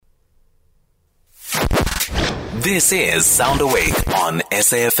This is Sound Awake on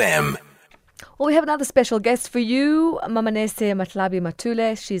SAFM. Well, we have another special guest for you, Mamanese Matlabe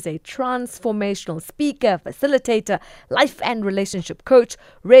Mathule. She's a transformational speaker, facilitator, life and relationship coach,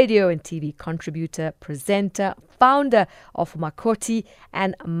 radio and TV contributor, presenter, founder of Makoti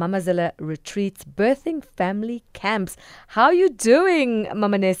and Mamazala retreats, birthing family camps. How are you doing,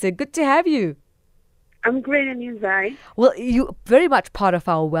 Mamanese? Good to have you. I'm great, and you, Zai? Well, you're very much part of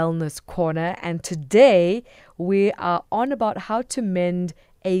our wellness corner, and today we are on about how to mend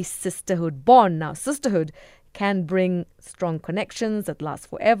a sisterhood bond. Now, sisterhood can bring strong connections that last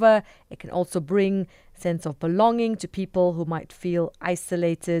forever. It can also bring sense of belonging to people who might feel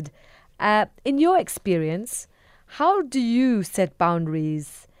isolated. In your experience, how do you set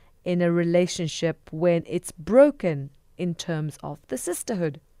boundaries in a relationship when it's broken in terms of the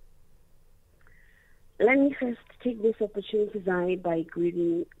sisterhood? Let me first take this opportunity, Zai, by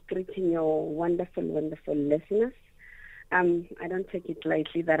greeting your wonderful listeners. I don't take it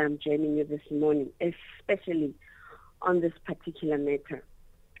lightly that I'm joining you this morning, especially on this particular matter.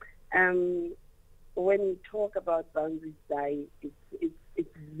 When we talk about boundaries, Zai,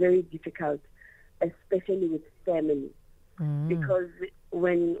 it's very difficult, especially with family, because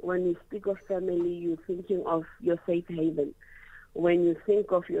when you speak of family, you're thinking of your safe haven. When you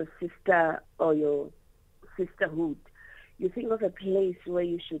think of your sister or your sisterhood, you think of a place where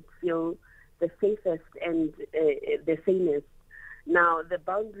you should feel the safest and the sanest. Now, the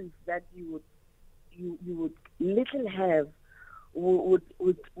boundaries that you would little have would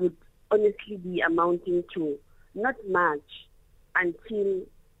honestly be amounting to not much until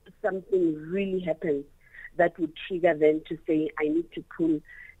something really happens that would trigger them to say, I need to pull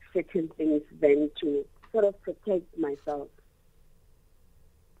certain things then to sort of protect myself.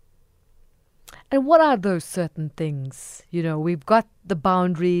 And what are those certain things? You know, we've got the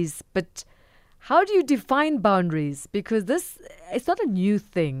boundaries, but how do you define boundaries? Because it's not a new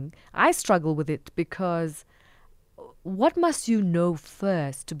thing. I struggle with it because what must you know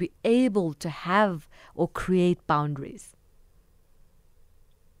first to be able to have or create boundaries?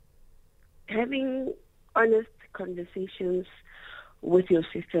 Having honest conversations with your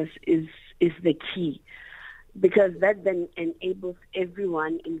sisters is the key, because that then enables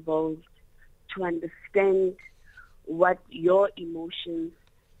everyone involved to understand what your emotions,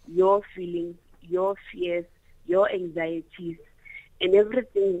 your feelings, your fears, your anxieties, and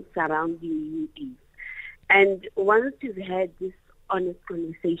everything surrounding you is. And once you've had these honest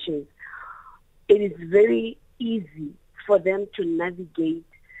conversations, it is very easy for them to navigate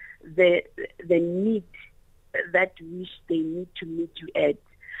the need that which they need to meet you at.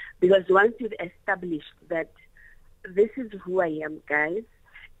 Because once you've established that this is who I am, guys,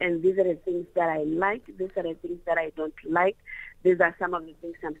 and these are the things that I like, these are the things that I don't like, these are some of the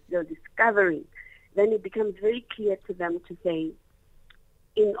things I'm still discovering, then it becomes very clear to them to say,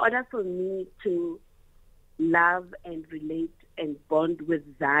 in order for me to love and relate and bond with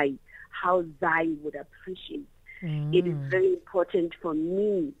Zai, how Zai would appreciate, it is very important for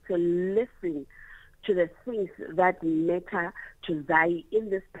me to listen to the things that matter to Zai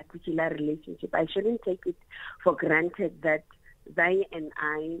in this particular relationship. I shouldn't take it for granted that Zai and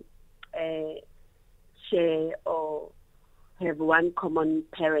I share or have one common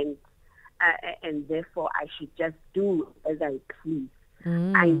parent, and therefore I should just do as I please.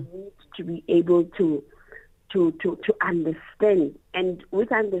 I need to be able to understand, and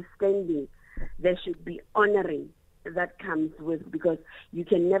with understanding, there should be honoring that comes with, because you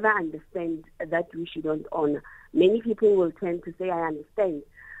can never understand that which you don't honor. Many people will tend to say, I understand,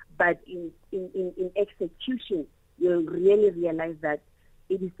 but in execution, you'll really realize that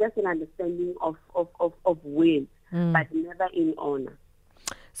it is just an understanding of words, but never in honor.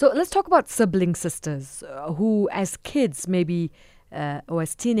 So let's talk about sibling sisters who, as kids, maybe, or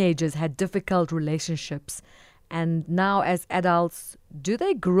as teenagers, had difficult relationships. And now as adults, do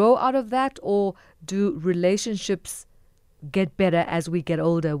they grow out of that, or do relationships get better as we get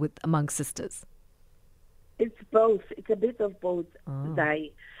older among sisters? It's both. It's a bit of both, Zai.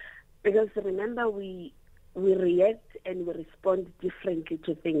 Because remember, we react and we respond differently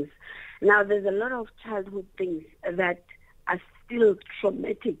to things. Now, there's a lot of childhood things that are still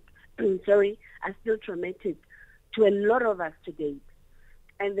traumatic, to a lot of us today.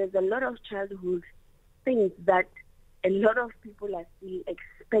 And there's a lot of childhood things that a lot of people are still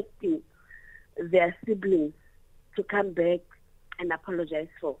expecting their siblings to come back and apologize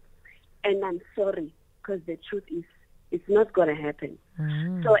for. And I'm sorry, because the truth is, it's not going to happen.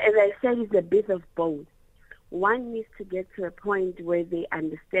 So as I said, it's a bit of both. One needs to get to a point where they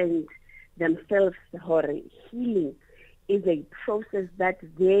understand themselves. Healing is a process that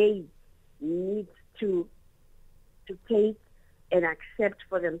they need to to take and accept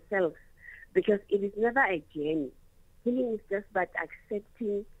for themselves, because it is never a journey. Healing is just about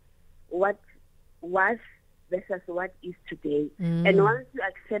accepting what was versus what is today. And once you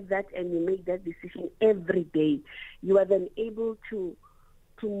accept that and you make that decision every day, you are then able to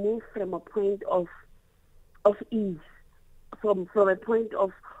move from a point of ease, from a point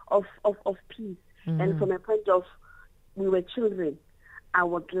of peace, and from a point of, we were children. I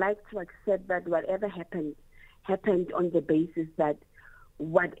would like to accept that whatever happened on the basis that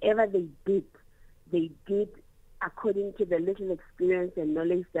whatever they did according to the little experience and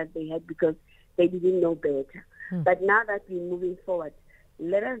knowledge that they had, because they didn't know better. But now that we're moving forward,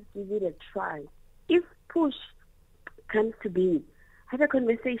 let us give it a try. If push comes to be, have a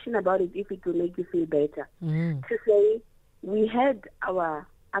conversation about it if it will make you feel better. To say, we had our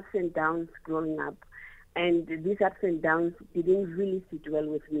ups and downs growing up, and these ups and downs didn't really sit well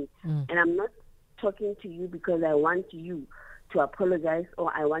with me. And I'm not talking to you because I want you to apologize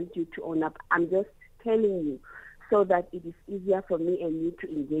or I want you to own up. I'm just telling you so that it is easier for me and you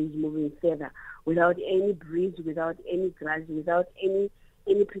to engage moving further without any bridge, without any grudge, without any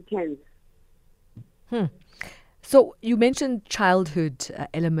pretense. So you mentioned childhood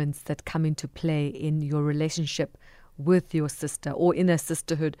elements that come into play in your relationship with your sister or in a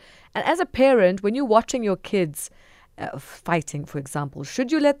sisterhood. And as a parent, when you're watching your kids fighting, for example,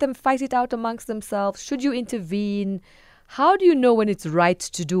 should you let them fight it out amongst themselves? Should you intervene? How do you know when it's right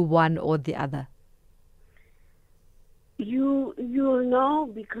to do one or the other? You'll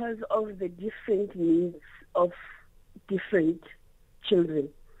know because of the different needs of different children.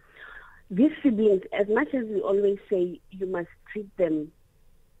 These siblings, as much as we always say you must treat them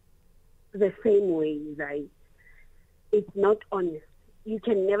the same way, right? It's not honest. You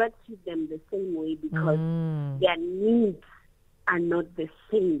can never treat them the same way because their needs are not the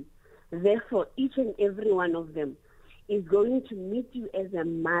same. Therefore, each and every one of them is going to meet you as a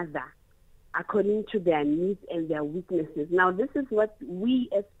mother according to their needs and their weaknesses. Now, this is what we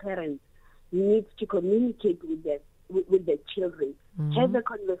as parents need to communicate with the children. Have a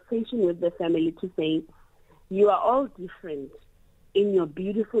conversation with the family to say, you are all different in your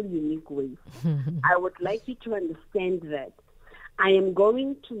beautiful, unique ways. I would like you to understand that I am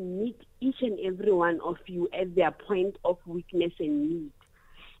going to meet each and every one of you at their point of weakness and need.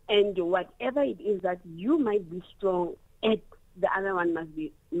 And whatever it is that you might be strong at, the other one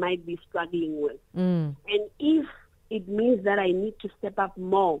might be struggling with. And if it means that I need to step up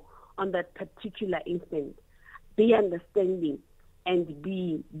more on that particular instant, be understanding and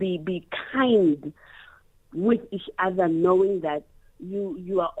be kind with each other, knowing that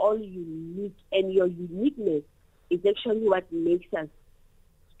you are all unique, and your uniqueness is actually what makes us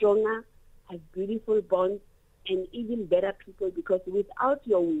stronger, have beautiful bonds, and even better people, because without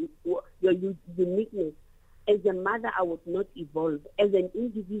your uniqueness, as a mother, I would not evolve. As an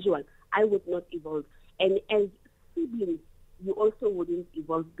individual, I would not evolve. And as siblings, you also wouldn't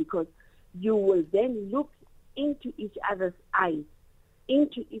evolve, because you will then look into each other's eyes,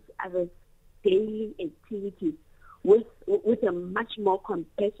 into each other's daily activities with a much more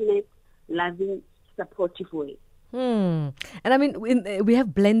compassionate, loving, supportive way. And I mean, we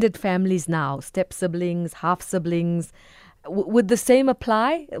have blended families now, step siblings, half siblings. Would the same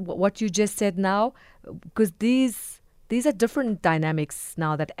apply, what you just said now? Because these are different dynamics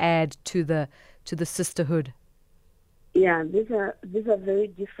now that add to the sisterhood. Yeah, these are very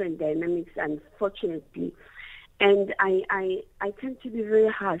different dynamics, unfortunately. And I tend to be very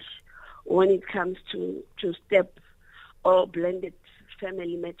harsh when it comes to step or blended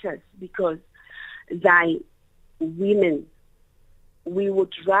family matters, because women, we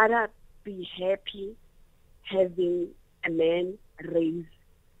would rather be happy having a man raise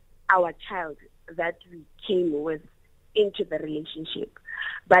our child that we came with into the relationship.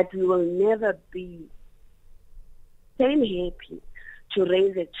 But we will never be same happy to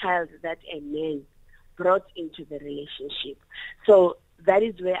raise a child that a man brought into the relationship. So that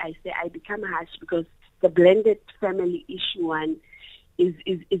is where I say I become harsh, because the blended family issue one is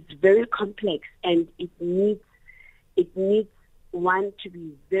very complex, and it needs one to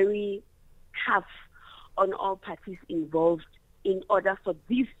be very tough on all parties involved in order for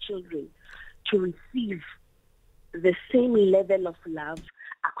these children to receive the same level of love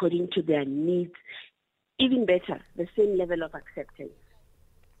according to their needs, even better, the same level of acceptance.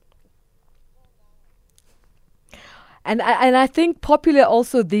 And I think popular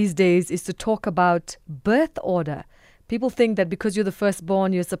also these days is to talk about birth order. People think that because you're the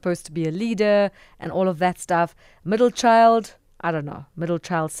firstborn, you're supposed to be a leader and all of that stuff. Middle child, I don't know, middle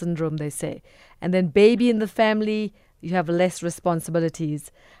child syndrome, they say. And then baby in the family, you have less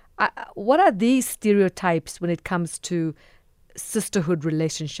responsibilities. what are these stereotypes when it comes to sisterhood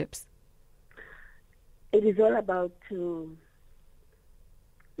relationships? It is all about to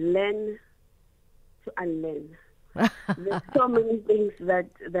learn to unlearn. There's so many things that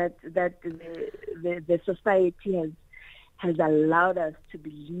the society has allowed us to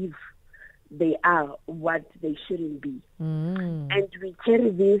believe they are what they shouldn't be. And we carry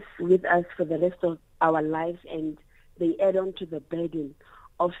this with us for the rest of our lives, and they add on to the burden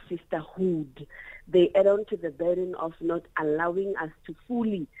of sisterhood. They add on to the burden of not allowing us to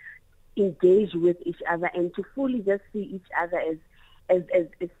fully engage with each other and to fully just see each other as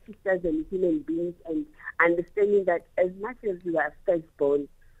sisters and human beings, and understanding that as much as you are firstborn,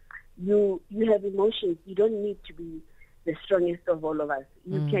 you have emotions. You don't need to be the strongest of all of us.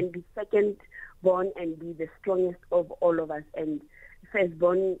 You can be second-born and be the strongest of all of us. And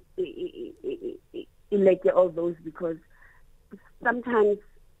firstborn, like all those, because sometimes,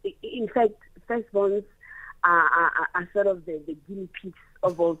 in fact, firstborns are sort of the guinea pigs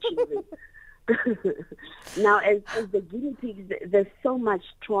of all children. Now, as the guinea pigs, there's so much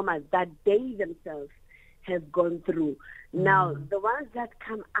trauma that they themselves have gone through. Now, the ones that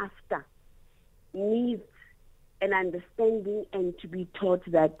come after need an understanding and to be taught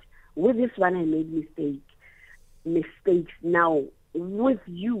that with this one I made mistakes. Now, with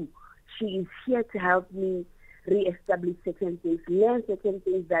you, she is here to help me reestablish certain things, learn certain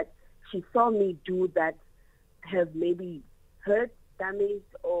things that she saw me do that have maybe hurt,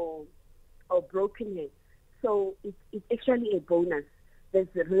 damaged, or broken her. So it's actually a bonus. There's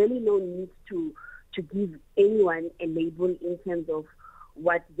really no need to give anyone a label in terms of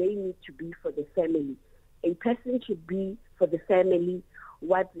what they need to be for the family. A person should be for the family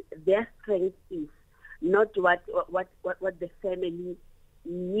what their strength is, not what the family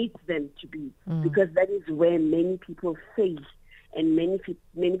needs them to be, because that is where many people fail, and many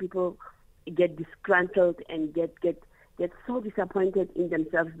people get disgruntled and get so disappointed in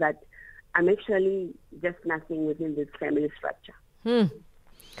themselves that I'm actually just nothing within this family structure.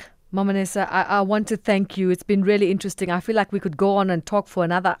 Mamanese, I want to thank you. It's been really interesting. I feel like we could go on and talk for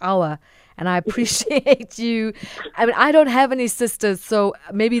another hour, and I appreciate you. I mean, I don't have any sisters, so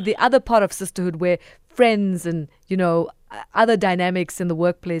maybe the other part of sisterhood where friends and, other dynamics in the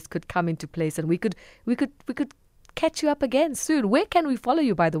workplace could come into place, and we could catch you up again soon. Where can we follow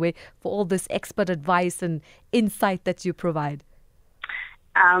you, by the way, for all this expert advice and insight that you provide?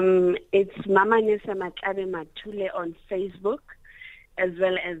 It's Mamanese Mathule on Facebook, as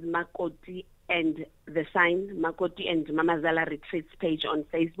well as Makoti and the sign, Makoti and Mamazala Retreats page on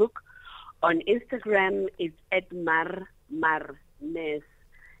Facebook. On Instagram, it's at Mamanese,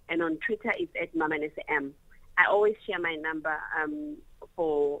 and on Twitter, it's at Mamanese M. I always share my number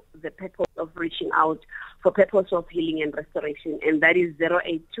for the purpose of reaching out, for purpose of healing and restoration, and that is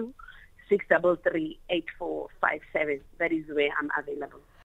 082-633-8457. That is where I'm available.